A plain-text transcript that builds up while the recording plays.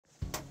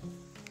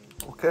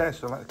Okay,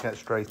 so let's get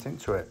straight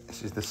into it.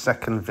 This is the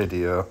second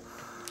video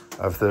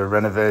of the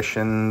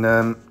renovation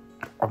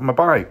of my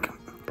bike,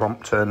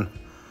 Brompton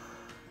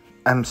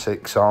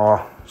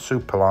M6R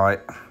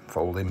Superlight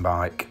folding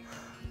bike.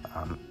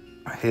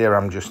 Here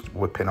I'm just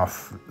whipping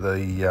off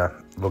the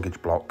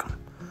luggage block.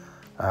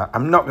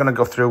 I'm not going to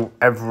go through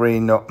every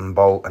nut and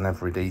bolt and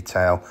every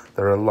detail.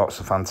 There are lots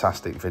of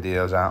fantastic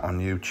videos out on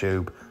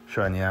YouTube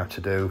showing you how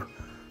to do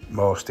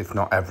most, if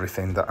not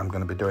everything, that I'm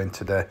going to be doing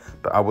today,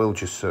 but I will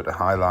just sort of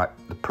highlight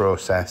the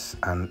process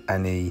and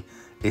any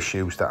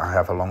issues that I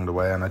have along the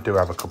way. And I do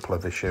have a couple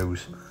of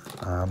issues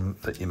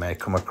that you may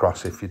come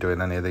across if you're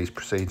doing any of these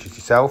procedures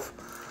yourself.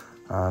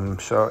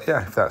 So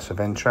yeah, if that's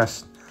of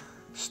interest,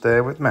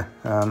 stay with me.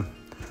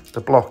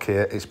 The block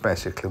here is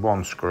basically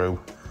one screw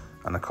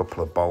and a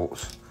couple of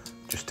bolts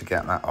just to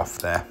get that off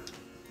there.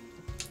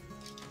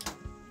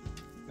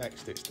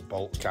 Next it's the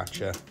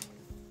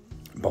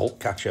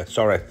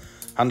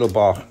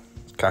handlebar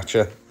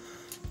catcher,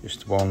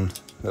 just one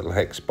little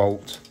hex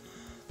bolt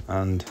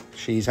and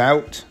she's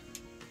out.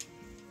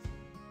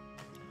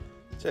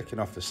 Taking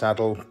off the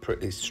saddle,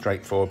 pretty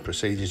straightforward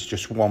procedures,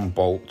 just one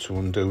bolt to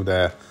undo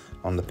there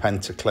on the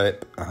penta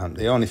clip.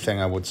 The only thing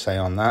I would say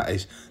on that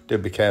is do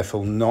be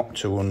careful not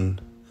to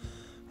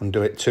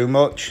undo it too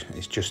much.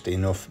 It's just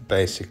enough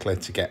basically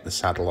to get the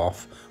saddle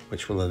off,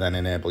 which will then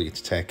enable you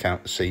to take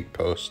out the seat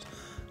post.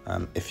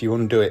 If you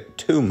undo it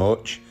too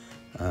much,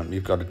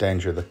 you've got a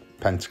danger of the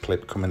penta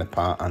clip coming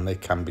apart, and they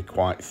can be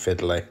quite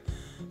fiddly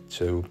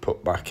to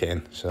put back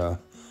in. So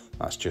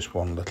that's just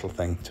one little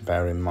thing to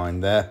bear in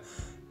mind there.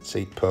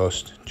 Seat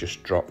post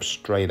just drops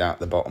straight out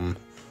the bottom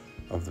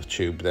of the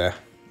tube there.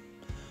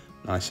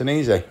 Nice and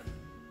easy.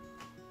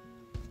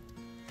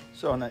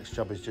 So next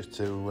job is just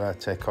to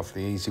take off the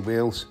easy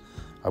wheels.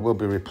 I will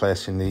be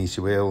replacing the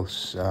easy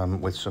wheels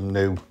with some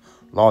new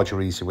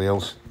larger easy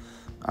wheels,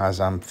 as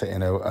I'm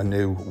fitting a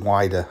new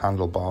wider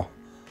handlebar,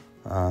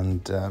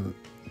 and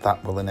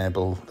that will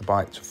enable the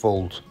bike to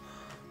fold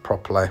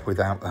properly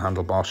without the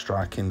handlebar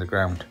striking the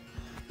ground.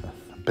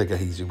 Bigger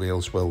easy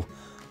wheels will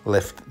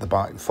lift the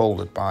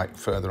folded bike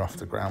further off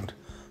the ground.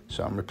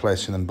 So I'm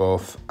replacing them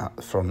both at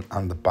the front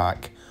and the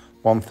back.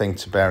 One thing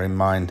to bear in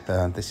mind,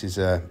 this is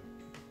a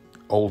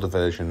older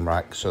version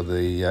rack, so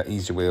the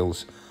easy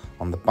wheels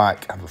on the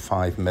back have a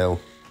 5mm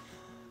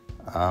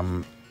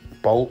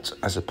bolt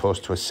as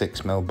opposed to a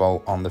 6mm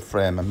bolt on the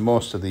frame, and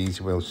most of the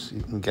easy wheels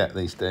you can get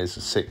these days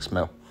are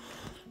 6mm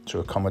to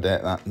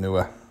accommodate that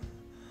newer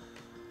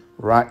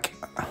rack.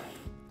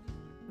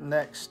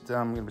 Next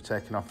I'm going to be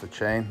taking off the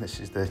chain. This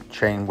is the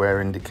chain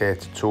wear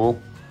indicator tool.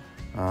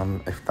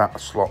 If that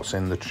slots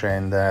in the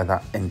chain there,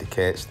 that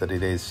indicates that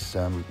it is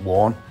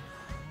worn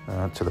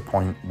to the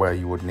point where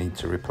you would need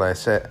to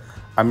replace it.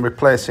 I'm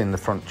replacing the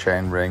front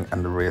chain ring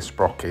and the rear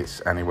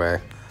sprockets anyway,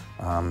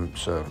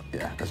 so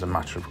yeah, as a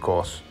matter of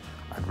course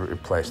I'd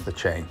replace the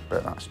chain,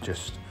 but that's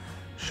just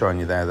showing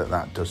you there that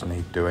that does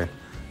need doing.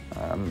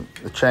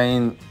 The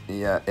chain,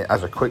 yeah, it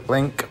has a quick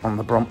link on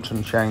the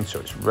Brompton chain, so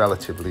it's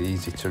relatively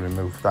easy to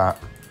remove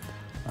that,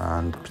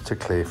 and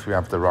particularly if you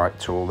have the right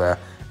tool there.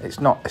 It's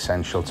not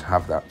essential to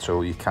have that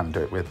tool, you can do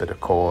it with a bit of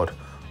cord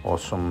or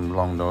some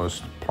long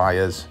nosed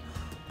pliers,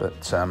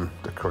 but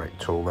the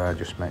correct tool there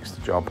just makes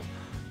the job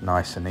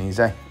nice and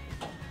easy.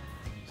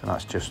 So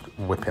that's just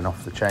whipping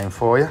off the chain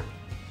for you.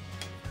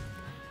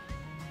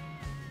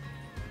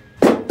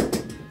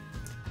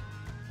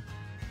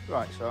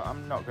 Right, so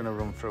I'm not going to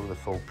run through the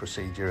full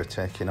procedure of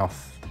taking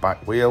off the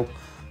back wheel.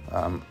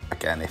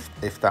 Again,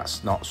 if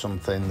that's not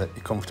something that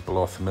you're comfortable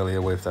or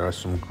familiar with, there are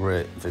some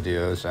great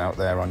videos out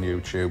there on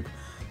YouTube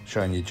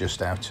showing you just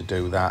how to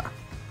do that.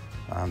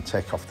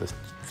 Take off the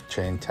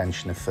chain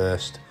tensioner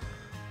first.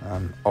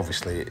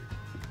 Obviously it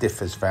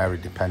vary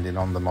depending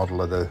on the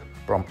model of the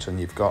Brompton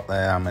you've got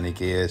there, how many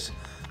gears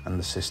and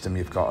the system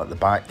you've got at the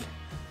back.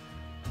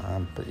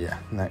 But yeah,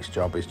 next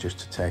job is just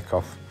to take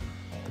off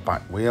the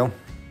back wheel.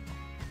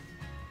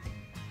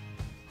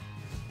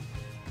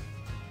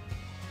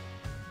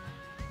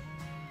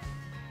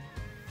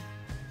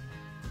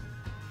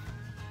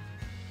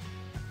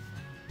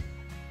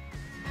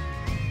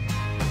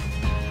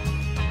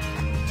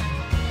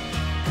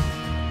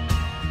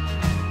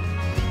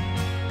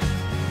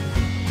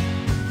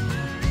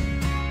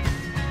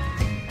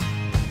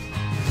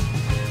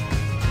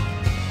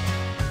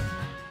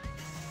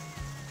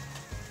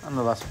 And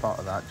the last part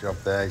of that job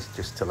there is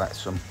just to let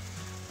some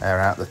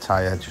air out the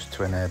tyre, just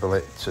to enable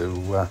it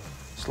to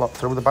slot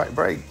through the back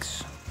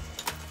brakes.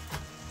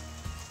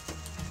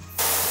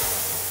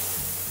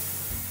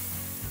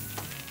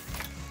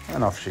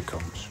 And off she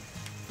comes.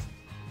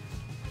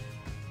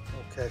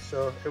 Okay,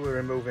 so here we're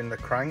removing the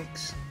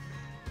cranks.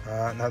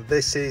 Now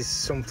this is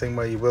something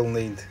where you will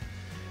need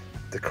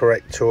the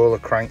correct tool, a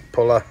crank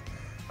puller,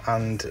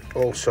 and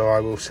also I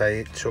will say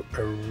it took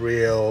a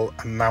real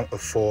amount of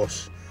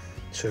force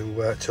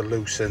to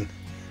loosen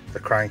the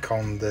crank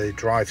on the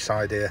drive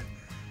side here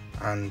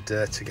and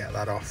to get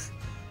that off.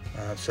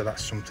 So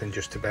that's something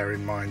just to bear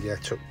in mind. Yeah,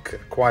 it took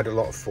quite a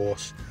lot of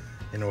force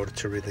in order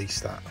to release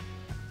that.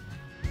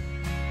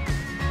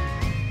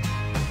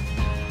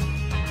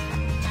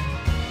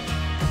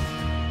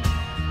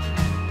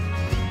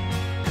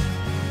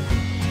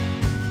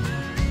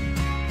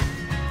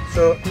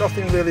 so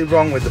nothing really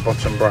wrong with the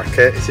bottom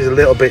bracket. It is a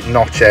little bit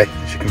notchy,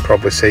 as you can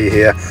probably see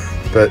here,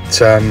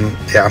 but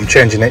yeah, I'm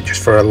changing it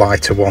just for a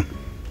lighter one.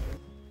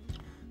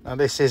 Now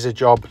this is a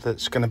job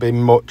that's going to be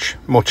much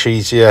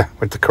easier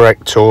with the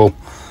correct tool.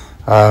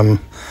 There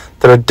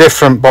are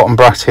different bottom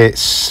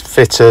brackets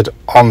fitted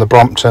on the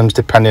Bromptons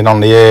depending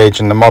on the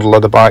age and the model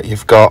of the bike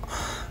you've got.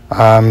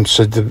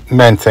 So the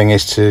main thing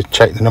is to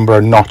check the number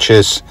of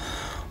notches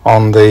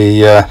on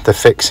the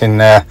fixing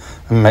there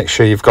and make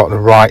sure you've got the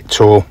right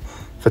tool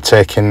for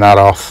taking that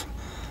off.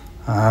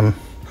 Other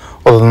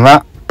than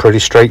that, pretty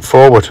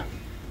straightforward.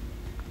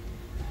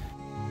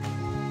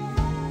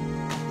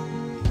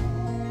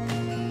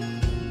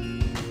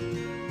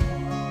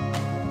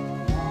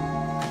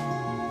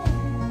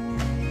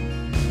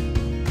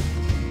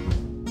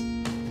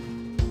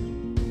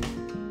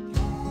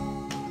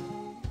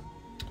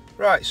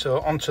 Right, so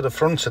onto the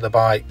front of the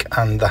bike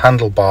and the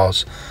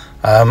handlebars.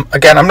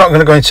 Again, I'm not going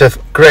to go into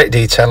great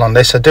detail on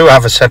this. I do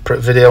have a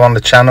separate video on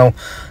the channel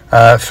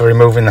for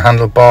removing the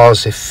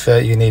handlebars if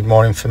you need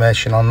more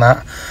information on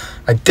that.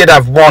 I did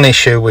have one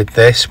issue with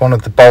this. One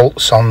of the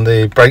bolts on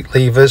the brake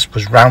levers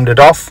was rounded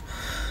off.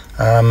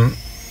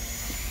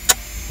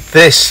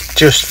 This,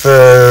 just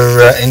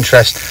for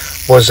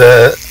interest, was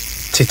a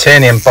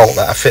titanium bolt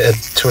that I fitted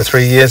 2 or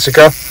 3 years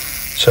ago.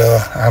 So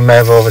I may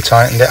have over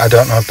tightened it, I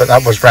don't know, but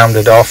that was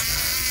rounded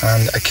off,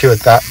 and I cured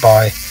that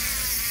by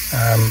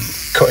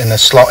cutting a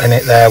slot in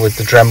it there with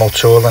the Dremel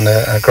tool and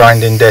a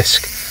grinding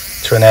disc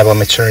to enable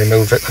me to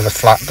remove it with a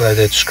flat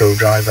bladed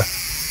screwdriver.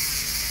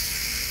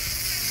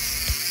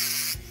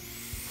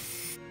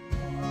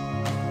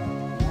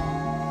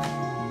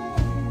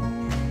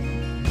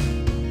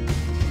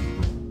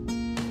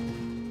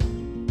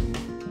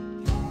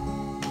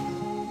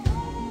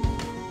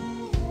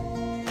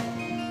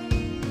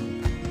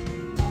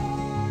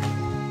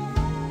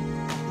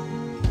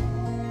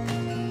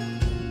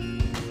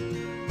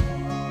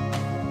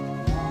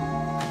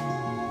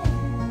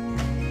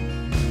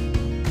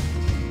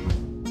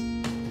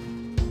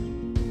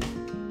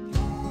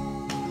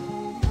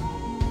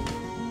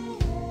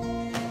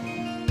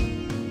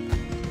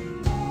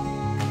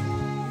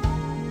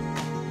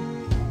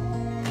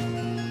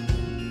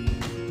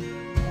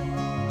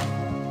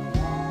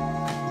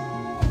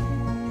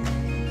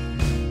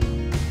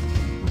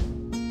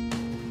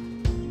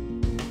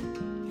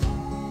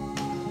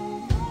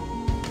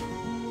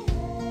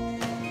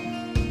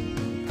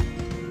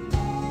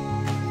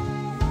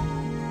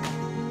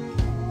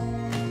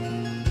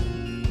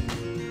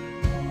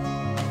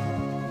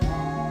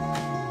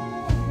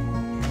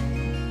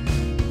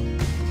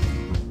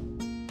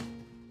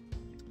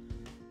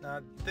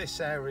 This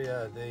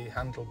area, the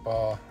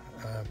handlebar,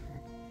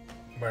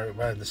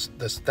 where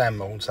the stem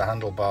holds the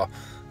handlebar,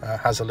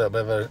 has a little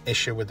bit of an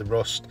issue with the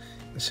rust.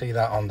 You can see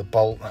that on the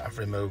bolt that I've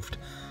removed.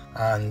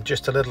 And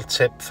just a little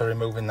tip for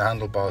removing the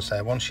handlebars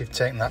there: once you've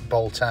taken that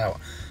bolt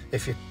out,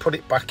 if you put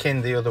it back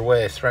in the other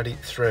way, thread it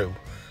through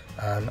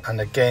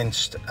and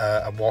against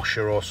a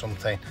washer or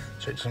something,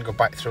 so it doesn't go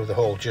back through the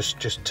hole,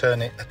 just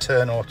turn it a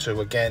turn or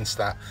two against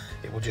that.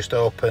 It will just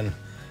open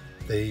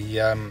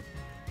the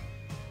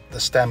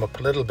stem up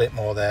a little bit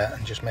more there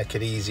and just make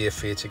it easier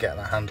for you to get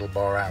that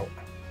handlebar out.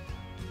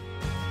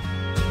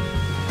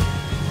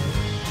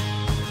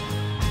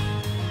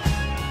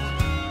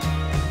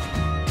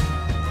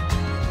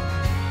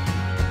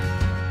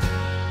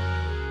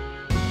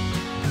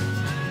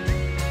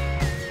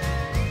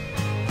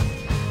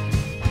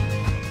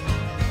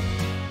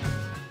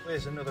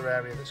 Here's another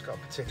area that's got a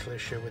particular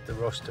issue with the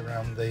rust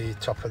around the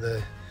top of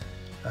the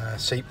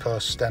seat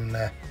post stem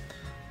there.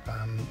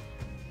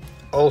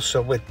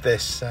 Also with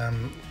this,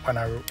 when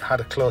I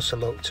had a closer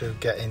look to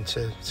get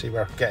into see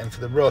where I could get in for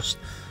the rust,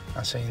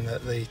 I seen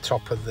that the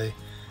top of the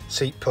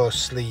seat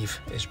post sleeve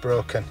is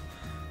broken.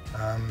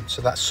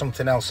 So that's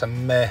something else I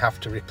may have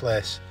to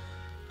replace.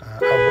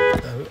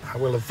 I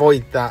will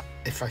avoid that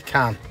if I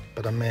can,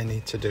 but I may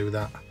need to do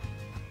that.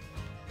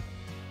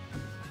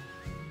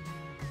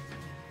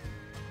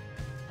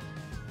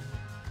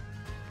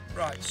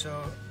 Right,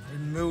 so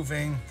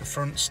removing the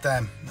front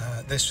stem,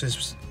 this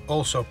is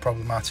also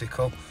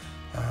problematical.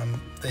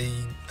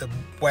 The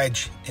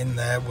wedge in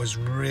there was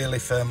really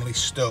firmly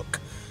stuck.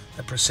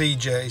 The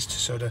procedure is to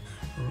sort of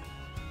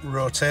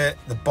rotate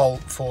the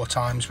bolt 4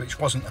 times, which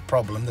wasn't a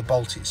problem, the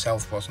bolt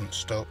itself wasn't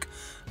stuck,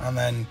 and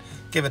then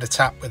give it a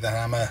tap with a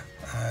hammer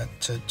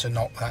to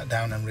knock that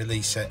down and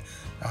release it.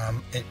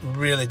 It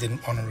really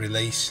didn't want to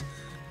release.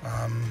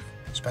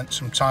 Spent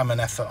some time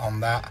and effort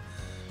on that.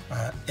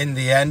 In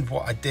the end,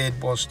 what I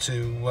did was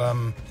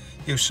to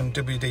use some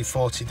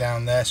WD-40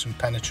 down there, some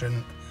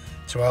penetrant,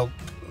 to help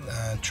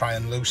try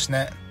and loosen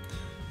it.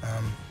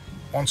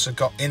 Once I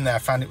got in there, I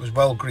found it was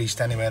well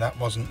greased anyway. That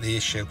wasn't the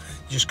issue.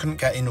 You just couldn't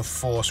get enough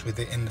force with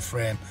it in the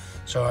frame,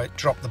 so I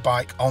dropped the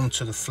bike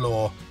onto the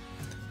floor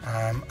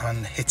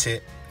and hit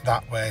it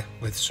that way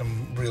with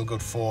some real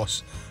good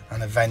force,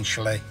 and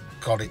eventually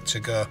got it to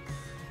go.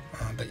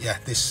 But yeah,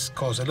 this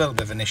caused a little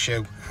bit of an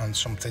issue and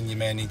something you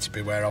may need to be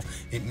aware of.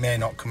 It may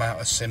not come out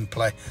as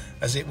simply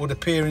as it would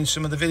appear in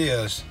some of the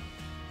videos.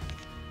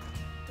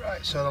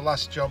 Right, so the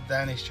last job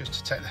then is just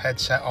to take the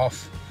headset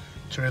off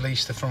to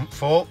release the front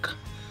fork,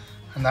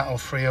 and that will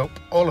free up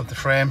all of the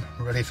frame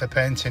ready for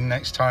painting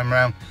next time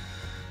round.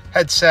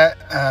 Headset,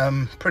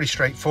 pretty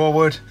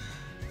straightforward.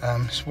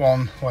 It's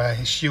one where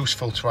it's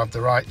useful to have the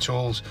right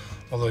tools,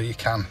 although you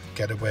can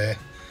get away.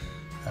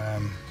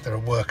 There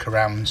are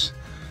workarounds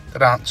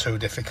that aren't too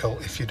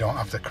difficult if you don't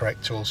have the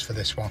correct tools for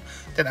this one.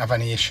 Didn't have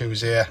any issues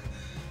here,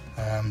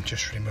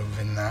 just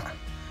removing that.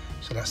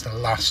 So that's the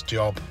last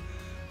job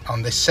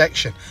on this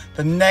section.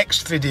 The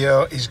next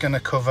video is going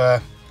to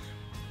cover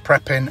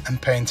prepping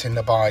and painting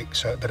the bike,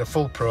 so it'll be a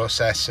full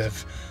process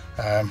of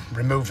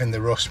removing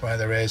the rust where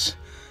there is,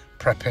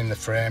 prepping the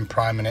frame,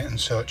 priming it and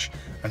such,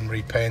 and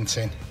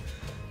repainting.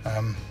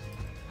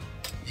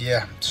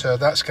 Yeah, so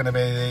that's going to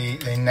be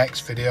the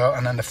next video,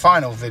 and then the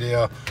final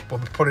video we'll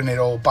be putting it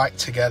all back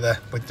together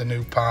with the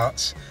new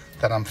parts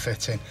that I'm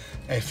fitting.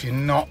 If you're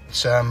not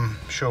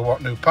sure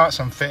what new parts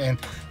I'm fitting,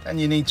 then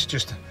you need to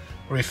just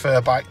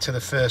refer back to the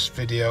first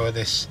video of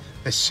this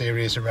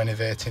series of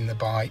renovating the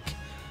bike.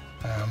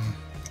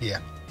 Yeah,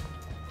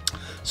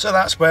 so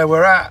that's where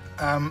we're at.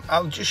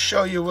 I'll just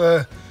show you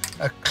a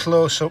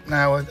close-up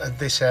now of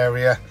this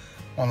area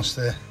once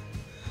the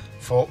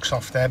fork's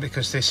off there,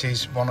 because this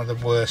is one of the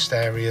worst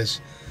areas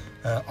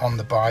on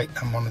the bike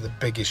and one of the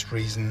biggest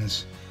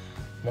reasons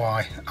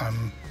why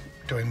I'm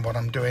doing what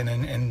I'm doing,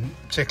 in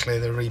particularly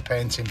the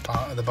repainting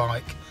part of the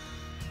bike.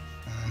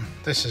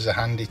 This is a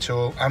handy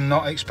tool and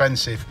not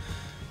expensive,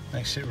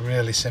 makes it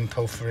really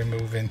simple for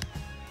removing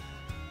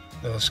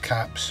those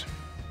caps.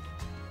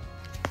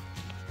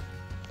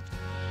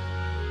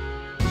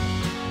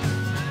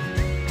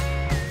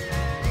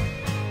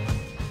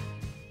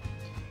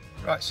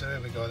 Right, so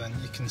here we go then.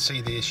 You can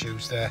see the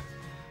issues there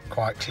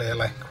quite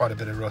clearly, quite a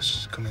bit of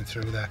rust coming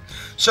through there.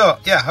 So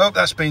yeah, hope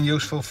that's been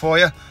useful for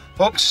you.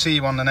 Hope to see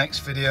you on the next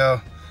video.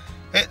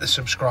 Hit the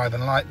subscribe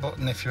and like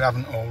button if you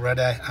haven't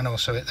already, and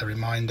also hit the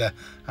reminder,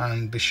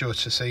 and be sure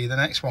to see the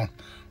next one,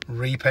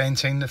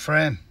 repainting the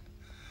frame.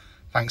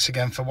 Thanks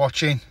again for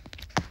watching.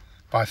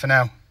 Bye for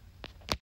now.